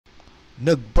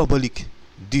Nagbabalik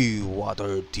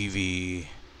Dwater TV.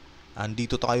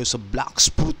 Andito tayo sa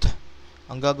BLOXFRUIT.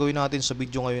 Ang gagawin natin sa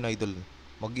video ngayon, idol,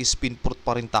 mag-spin fruit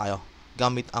pa rin tayo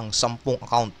gamit ang 10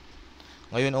 account.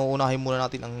 Ngayon uunahin muna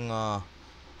natin ang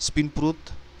spin fruit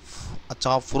at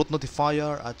saka fruit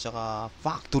notifier at saka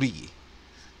factory.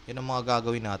 Yan ang mga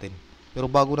gagawin natin.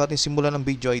 Pero bago natin simulan ang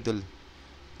video, idol,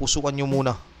 pusukan nyo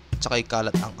muna at saka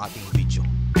ikalat ang ating video.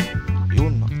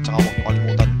 Yun, at saka huwag nyo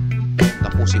kalimutan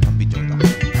tapusin ang video ito.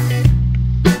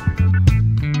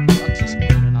 At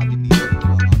sisimulan na natin dito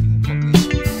ang ating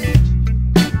pag-spin fruit.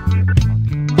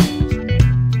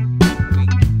 Okay,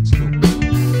 let's go.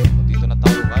 Dito na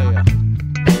tayo kaya.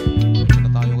 Dito na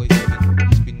tayo guys.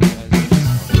 Spin na tayo.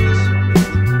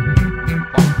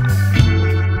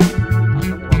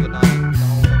 Ano ko agad natin?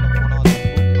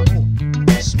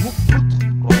 Smoke fruit.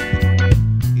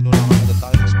 Inunahan agad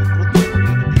tayo ng smoke fruit.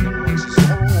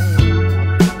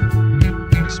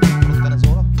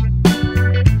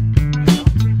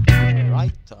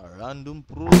 Random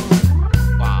fruit.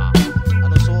 Pa.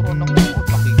 Ano soro na ko?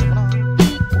 Pakita mo na.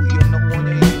 Uy, yung nakuha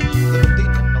niya eh. Ganun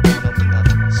din. Ang nakuha namin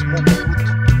natin. Smoke fruit.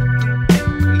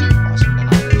 Uy, pasok na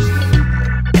natin siya.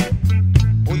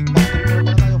 Uy, factory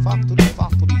muna tayo. Factory.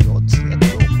 Let's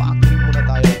go. Factory muna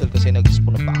tayo. Kasi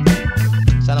nag-spawn na factory.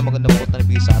 Sana magandang fruit na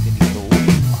nabigay sa atin dito.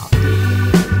 Factory.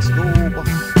 Let's go.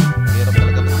 Mahirap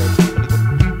talaga mag-type sa palikot.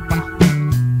 Pa.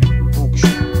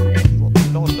 Push.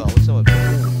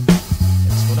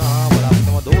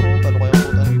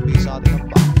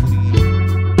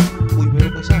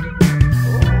 What's up?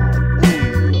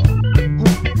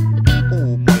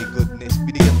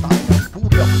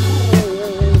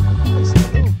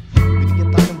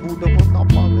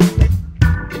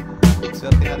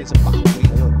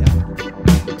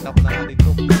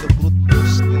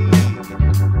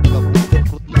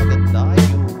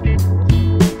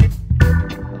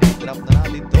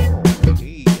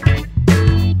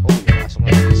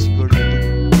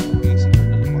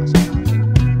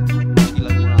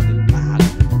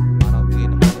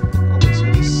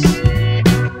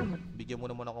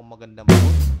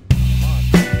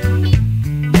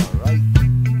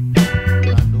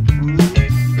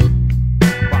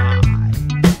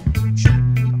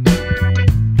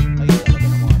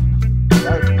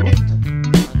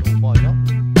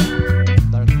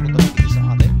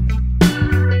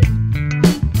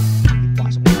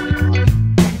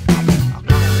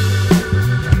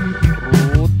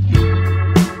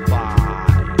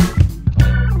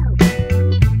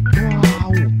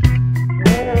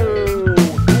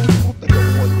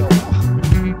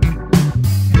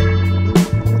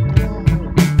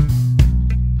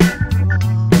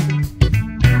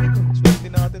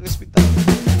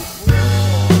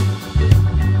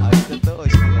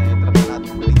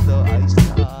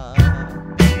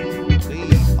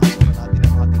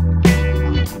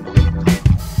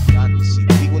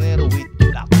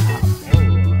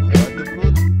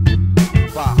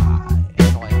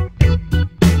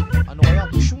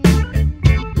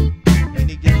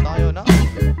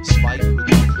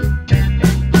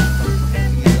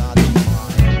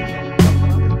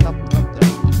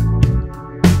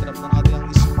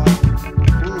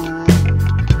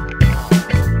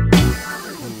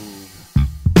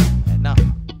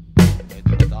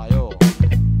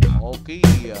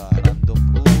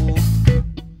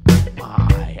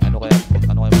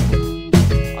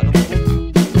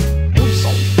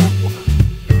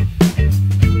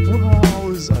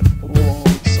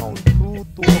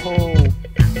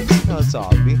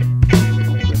 Sabi,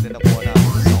 ganda na po na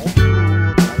sound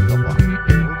fruit. Ano pa?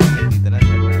 Okay, dito na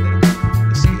natin.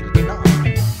 Skill ito na.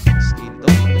 Skill ito.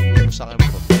 Ano mo sa akin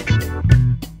fruit?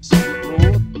 Skill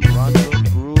fruit. Random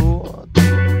fruit.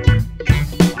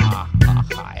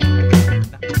 Kakain.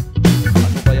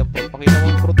 Ano ba yan? Pakita mo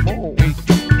ang fruit mo. Uy,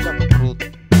 chop fruit.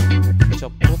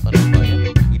 Chop fruit. Ano ba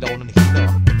yan? Hila ko na ni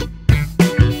Hila.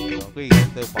 Okay,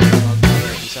 ito. Pakita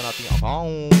natin. Isa natin yung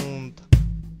account.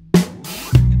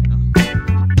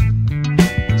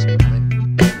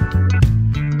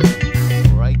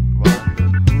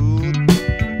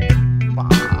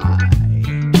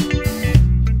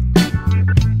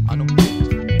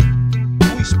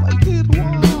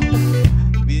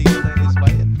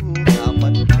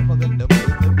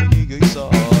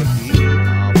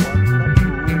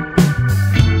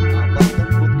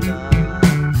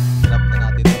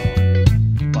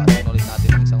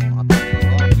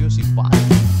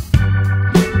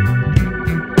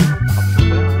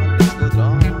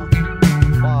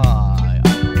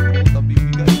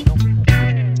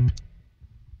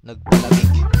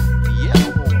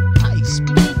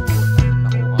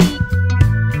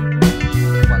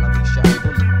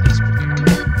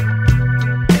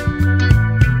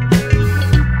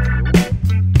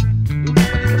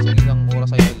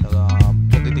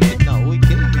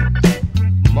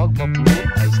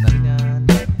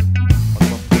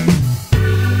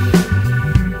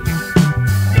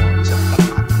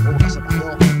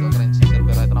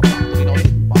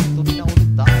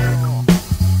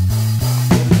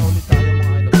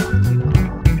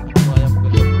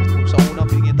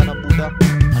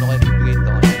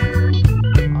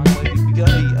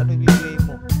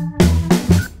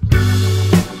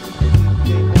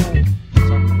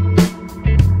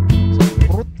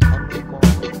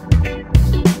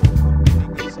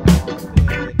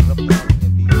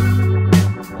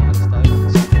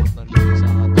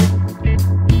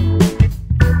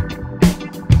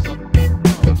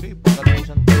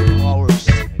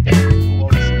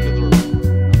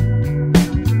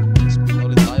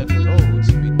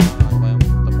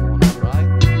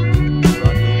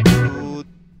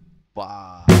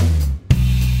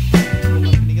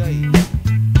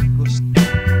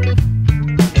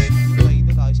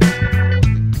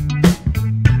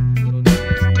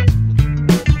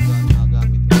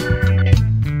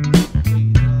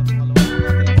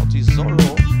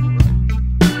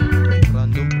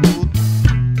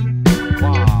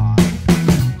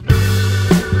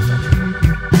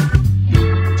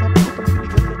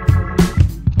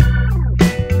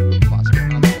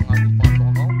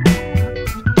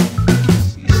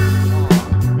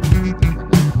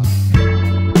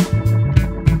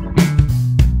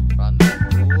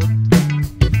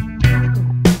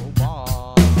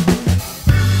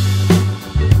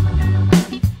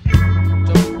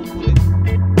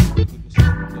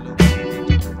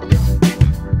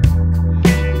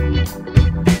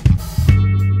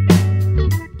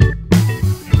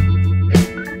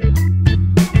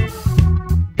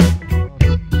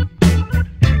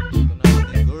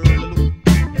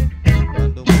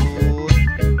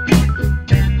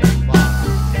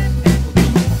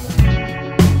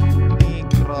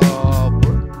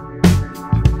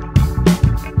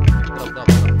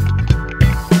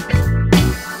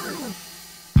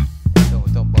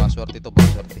 swerte ito, baka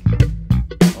swerte.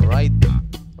 Alright.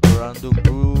 Random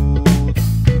fruit.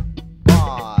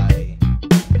 Bye.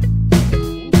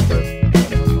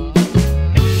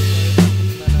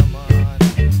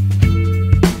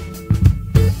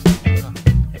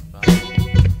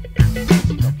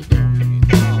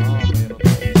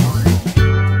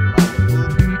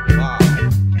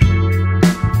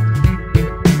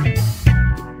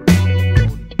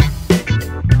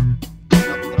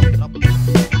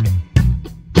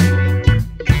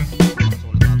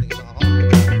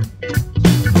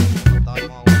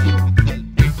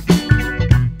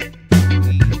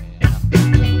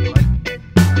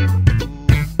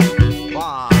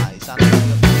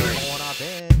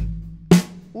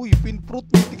 Uy, pin fruit,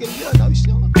 mythical yan. Ayos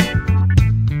yan.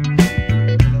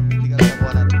 Mythical na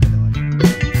kuha natin.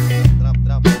 Drop.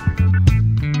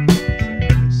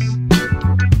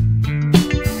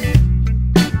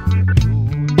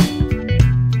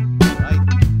 Alright.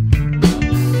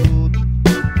 Fruit.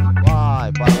 Why?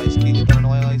 Para kay skeleton.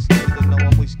 Ano kaya kay skeleton? Nakuha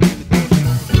mo yung skeleton.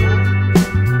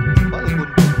 Balik ko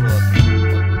fruit.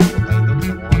 Ay, doon.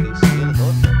 Nakuha kay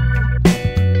skeleton.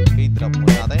 Okay, drop mo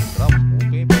natin. Drop.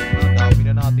 Okay, dami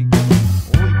na natin.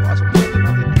 Uy, pasok natin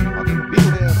ating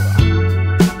bigger.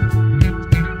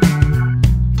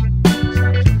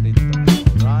 Sana sulit ito.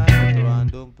 Alright,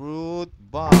 random fruit.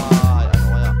 Bye. Ano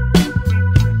kaya?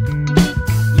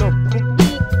 Love fruit.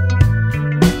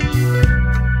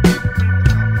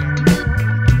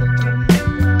 Okay,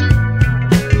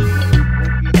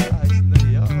 guys, na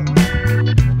yan.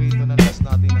 Okay, ito na last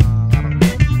natin na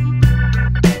karakter.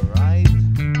 Alright,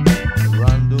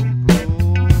 random fruit.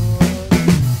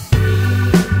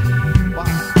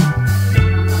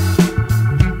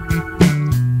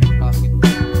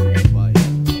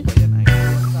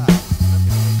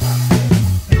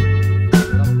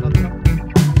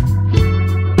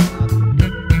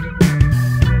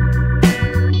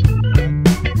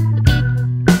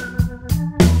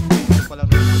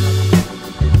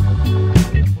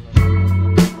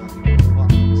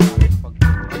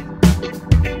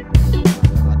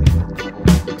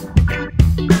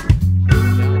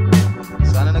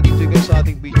 Sana nag-enjoy kayo sa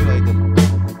ating video, idol.